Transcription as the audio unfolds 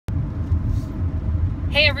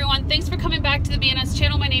Hey everyone, thanks for coming back to the BNS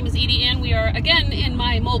channel. My name is Edie Ann. We are again in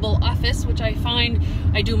my mobile office, which I find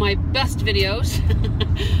I do my best videos.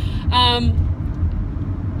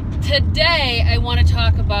 Today I want to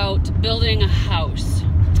talk about building a house.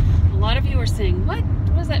 A lot of you are saying, what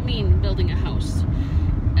does that mean, building a house?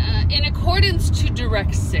 In accordance to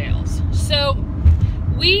direct sales. So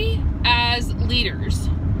we as leaders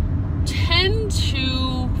tend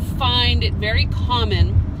to find it very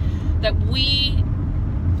common that we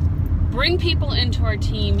bring people into our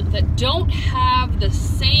team that don't have the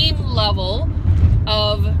same level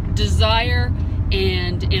of desire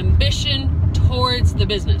and ambition towards the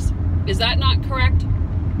business. Is that not correct?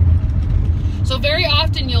 So very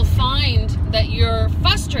often you'll find that you're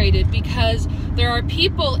frustrated because there are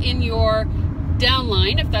people in your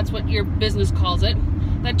downline, if that's what your business calls it,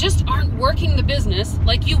 that just aren't working the business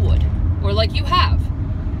like you would or like you have.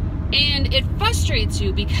 And it frustrates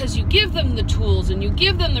you because you give them the tools and you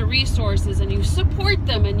give them the resources and you support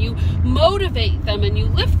them and you motivate them and you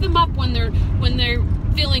lift them up when they're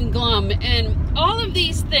feeling glum and all of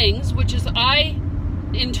these things, which is I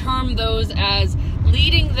term those as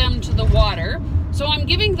leading them to the water. So I'm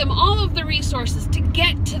giving them all of the resources to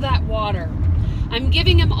get to that water. I'm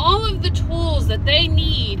giving them all of the tools that they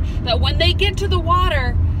need, that when they get to the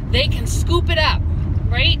water, they can scoop it up,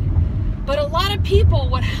 right? But a lot of people,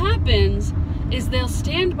 what happens is they'll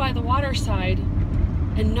stand by the water side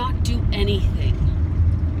and not do anything,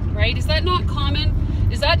 right? Is that not common?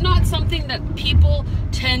 Is that not something that people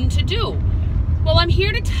tend to do? Well, I'm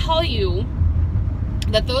here to tell you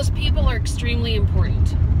that those people are extremely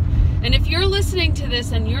important. And if you're listening to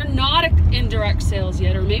this and you're not in direct sales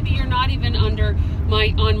yet, or maybe you're not even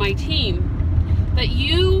on my team, that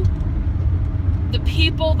you, the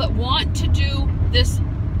people that want to do this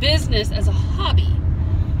business as a hobby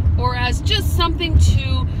or as just something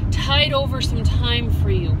to tide over some time for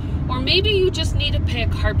you, or maybe you just need to pay a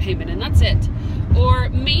car payment and that's it, or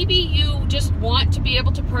maybe you just want to be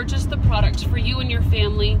able to purchase the products for you and your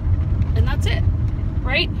family and that's it,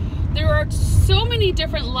 right? There are so many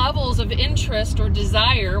different levels of interest or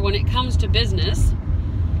desire when it comes to business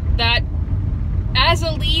that as a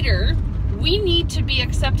leader we need to be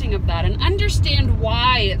accepting of that and understand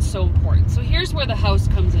why it's so important. So here's where the house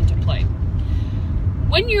comes into play.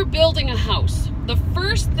 When you're building a house, the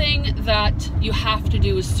first thing that you have to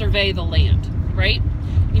do is survey the land, right?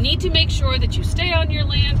 You need to make sure that you stay on your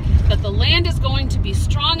land, that the land is going to be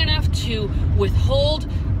strong enough to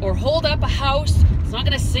withhold or hold up a house. It's not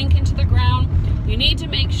going to sink into the ground. You need to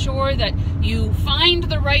make sure that you find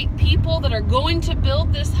the right people that are going to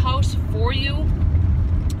build this house for you.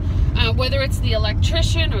 Whether it's the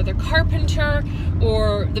electrician or the carpenter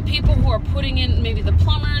or the people who are putting in, maybe the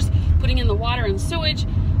plumbers, putting in the water and sewage,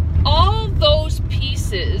 all those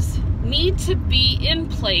pieces need to be in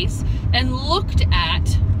place and looked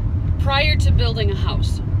at prior to building a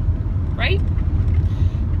house, right?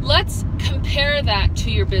 Let's compare that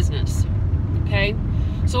to your business, okay?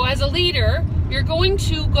 So as a leader, you're going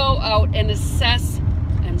to go out and assess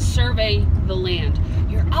and survey the land.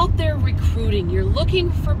 You're out there recruiting. You're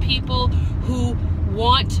looking for people who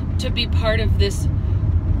want to be part of this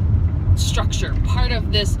structure, part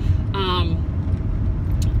of this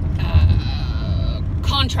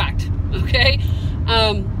contract, okay?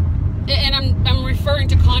 And I'm referring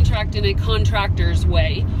to contract in a contractor's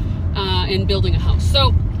way in building a house.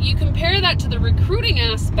 So you compare that to the recruiting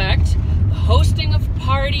aspect, the hosting of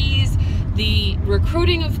parties, the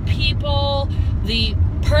recruiting of people, the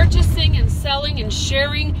purchasing and selling and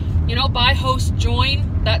sharing, you know, buy, host,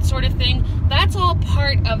 join, that sort of thing. That's all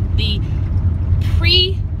part of the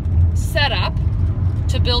pre-setup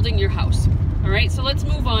to building your house. All right, so let's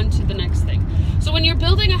move on to the next thing. So when you're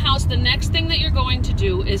building a house, the next thing that you're going to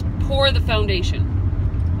do is pour the foundation.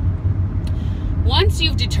 Once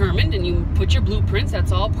you've determined and you put your blueprints,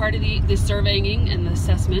 that's all part of the surveying and the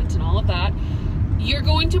assessment and all of that, you're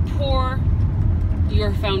going to pour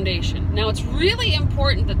your foundation. Now it's really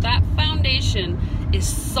important that that foundation is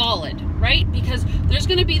solid, right? Because there's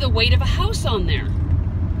going to be the weight of a house on there,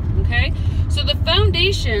 okay? So the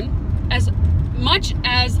foundation, as much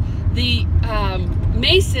as the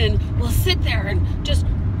mason will sit there and just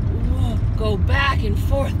go back and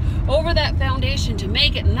forth over that foundation to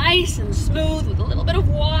make it nice and smooth with a little bit of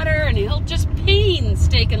water, and he'll just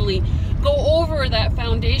painstakingly go over that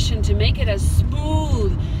foundation to make it as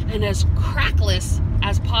smooth and as crackless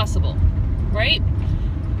as possible, right?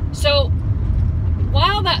 So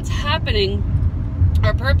while that's happening,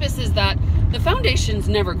 our purpose is that the foundation's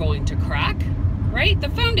never going to crack, right? The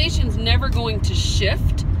foundation's never going to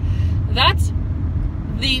shift. That's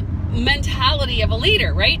the mentality of a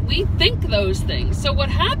leader, right? We think those things. So what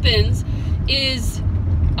happens is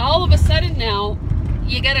all of a sudden now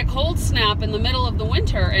you get a cold snap in the middle of the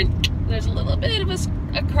winter and there's a little bit of a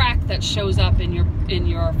crack that shows up in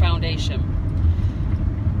your foundation.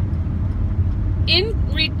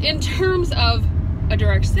 In terms of a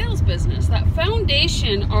direct sales business, that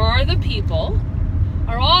foundation are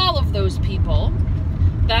all of those people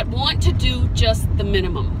that want to do just the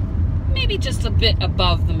minimum, maybe just a bit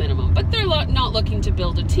above the minimum, but they're not looking to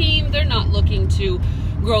build a team, they're not looking to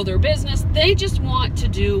grow their business, they just want to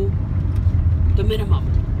do the minimum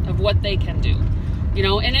of what they can do, you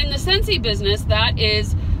know. And in the Scentsy business, that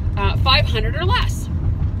is 500 or less,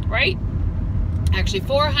 right? Actually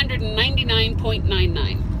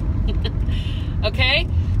 499.99. Okay,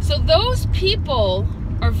 so those people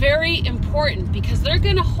are very important because they're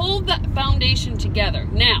going to hold that foundation together.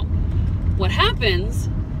 Now, what happens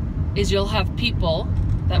is you'll have people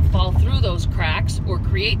that fall through those cracks or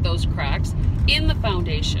create those cracks in the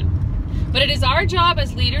foundation. But it is our job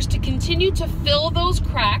as leaders to continue to fill those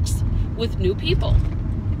cracks with new people,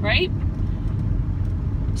 right?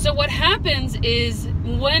 So what happens is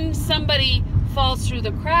when somebody falls through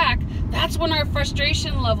the crack, that's when our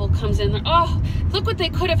frustration level comes in. Oh, look what they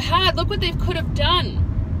could have had, look what they could have done.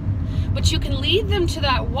 But you can lead them to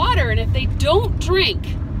that water, and if they don't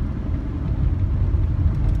drink,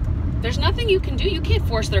 there's nothing you can do. You can't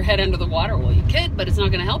force their head under the water. Well, you could, but it's not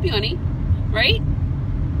going to help you any, right?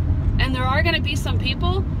 And there are going to be some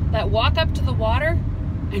people that walk up to the water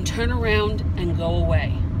and turn around and go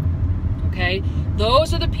away. Okay?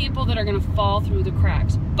 Those are the people that are going to fall through the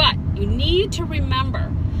cracks. But you need to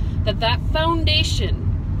remember that that foundation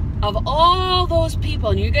of all those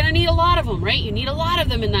people, and you're going to need a lot of them, right? You need a lot of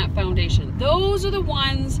them in that foundation. Those are the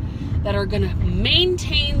ones that are going to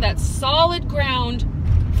maintain that solid ground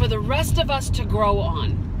for the rest of us to grow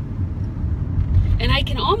on. And I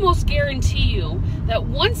can almost guarantee you that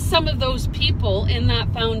once some of those people in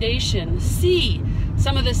that foundation see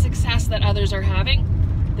some of the success that others are having,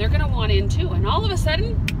 they're going to want in too. And all of a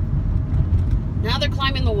sudden, now they're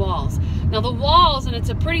climbing the walls. Now the walls, and it's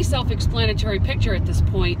a pretty self-explanatory picture at this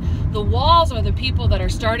point, the walls are the people that are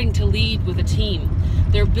starting to lead with a team.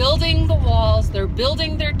 They're building the walls, they're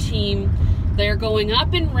building their team, they're going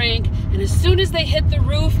up in rank, and as soon as they hit the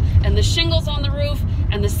roof and the shingles on the roof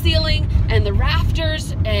and the ceiling and the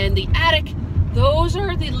rafters and the attic, those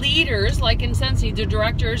are the leaders, like in Scentsy, the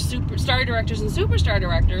directors, star directors and superstar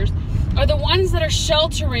directors, are the ones that are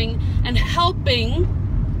sheltering and helping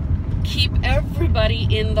keep everybody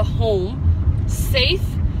in the home safe,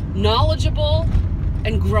 knowledgeable,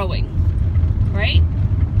 and growing, right?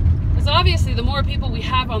 Because obviously the more people we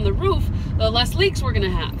have on the roof, the less leaks we're going to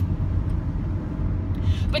have.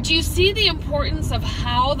 But do you see the importance of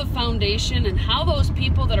how the foundation and how those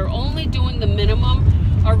people that are only doing the minimum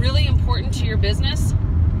are really important to your business?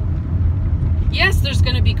 Yes, there's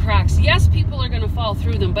going to be cracks. Yes, people are going to fall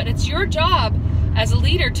through them, but it's your job as a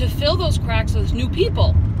leader to fill those cracks with new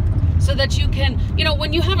people so that you can, you know,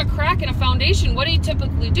 when you have a crack in a foundation, what do you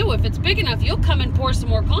typically do? If it's big enough, you'll come and pour some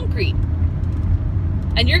more concrete.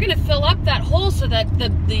 And you're going to fill up that hole so that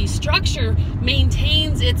the structure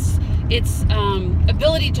maintains its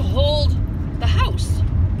ability to hold the house.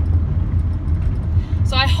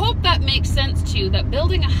 So I hope that makes sense to you, that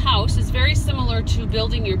building a house is very similar to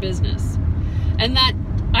building your business. And that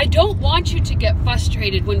I don't want you to get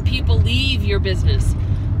frustrated when people leave your business,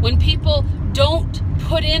 when people don't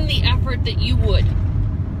put in the effort that you would,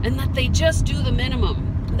 and that they just do the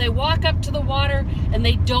minimum. They walk up to the water and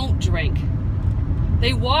they don't drink.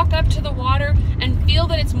 They walk up to the water and feel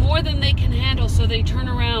that it's more than they can handle, so they turn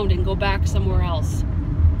around and go back somewhere else,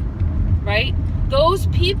 right? Those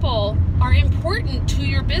people are important to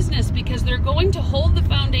your business because they're going to hold the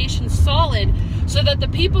foundation solid so that the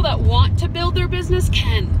people that want to build their business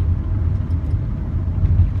can.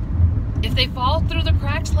 If they fall through the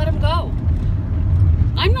cracks, let them go.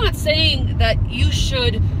 I'm not saying that you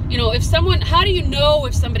should, you know, if someone, how do you know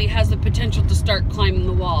if somebody has the potential to start climbing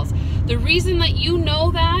the walls? The reason that you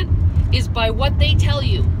know that is by what they tell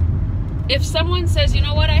you. If someone says, you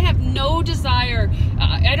know what, I have no desire,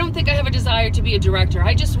 I don't think I have a desire to be a director,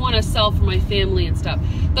 I just want to sell for my family and stuff.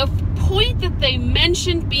 The point that they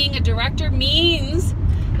mentioned being a director means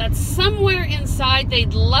that somewhere inside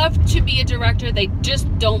they'd love to be a director, they just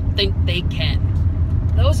don't think they can.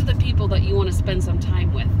 Those are the people that you want to spend some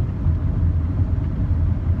time with,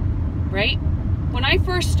 right? When I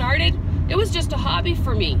first started, it was just a hobby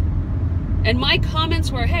for me. And my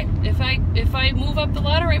comments were, hey, if I move up the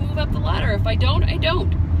ladder, I move up the ladder. If I don't, I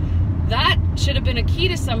don't. That should have been a key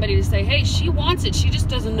to somebody to say, hey, she wants it. She just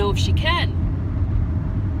doesn't know if she can.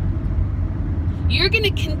 You're going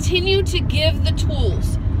to continue to give the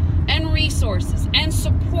tools and resources and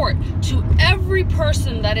support to every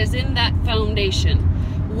person that is in that foundation.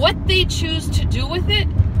 What they choose to do with it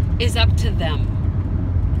is up to them.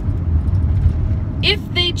 If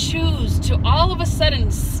they choose to all of a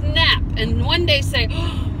sudden snap and one day say,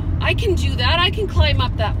 oh, I can do that, I can climb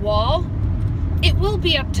up that wall, it will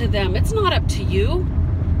be up to them. It's not up to you.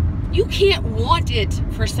 You can't want it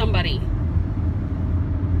for somebody.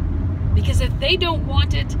 Because if they don't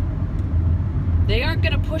want it, they aren't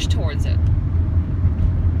going to push towards it.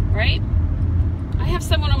 Right? I have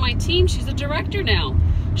someone on my team, she's a director now.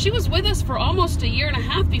 She was with us for almost 1.5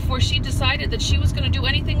 years before she decided that she was going to do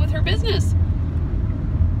anything with her business.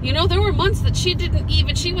 You know, there were months that she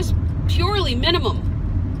was purely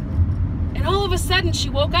minimum. And all of a sudden she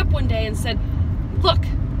woke up one day and said, look,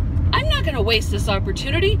 I'm not going to waste this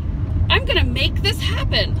opportunity. I'm going to make this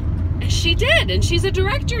happen. And she did, and she's a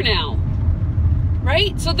director now.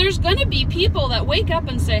 Right? So there's going to be people that wake up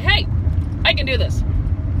and say, hey, I can do this.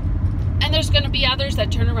 And there's going to be others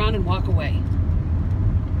that turn around and walk away.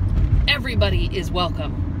 Everybody is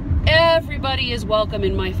welcome. Everybody is welcome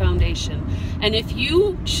in my foundation. And if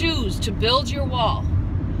you choose to build your wall,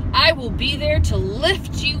 I will be there to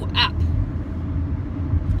lift you up.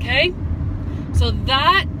 Okay? So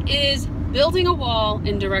that is building a wall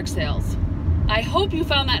in direct sales. I hope you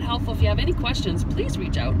found that helpful. If you have any questions, please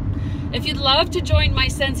reach out. If you'd love to join my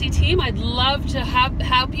Scentsy team, I'd love to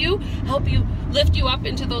help you lift you up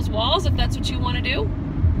into those walls if that's what you want to do.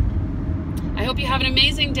 I hope you have an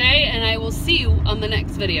amazing day, and I will see you on the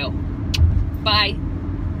next video. Bye.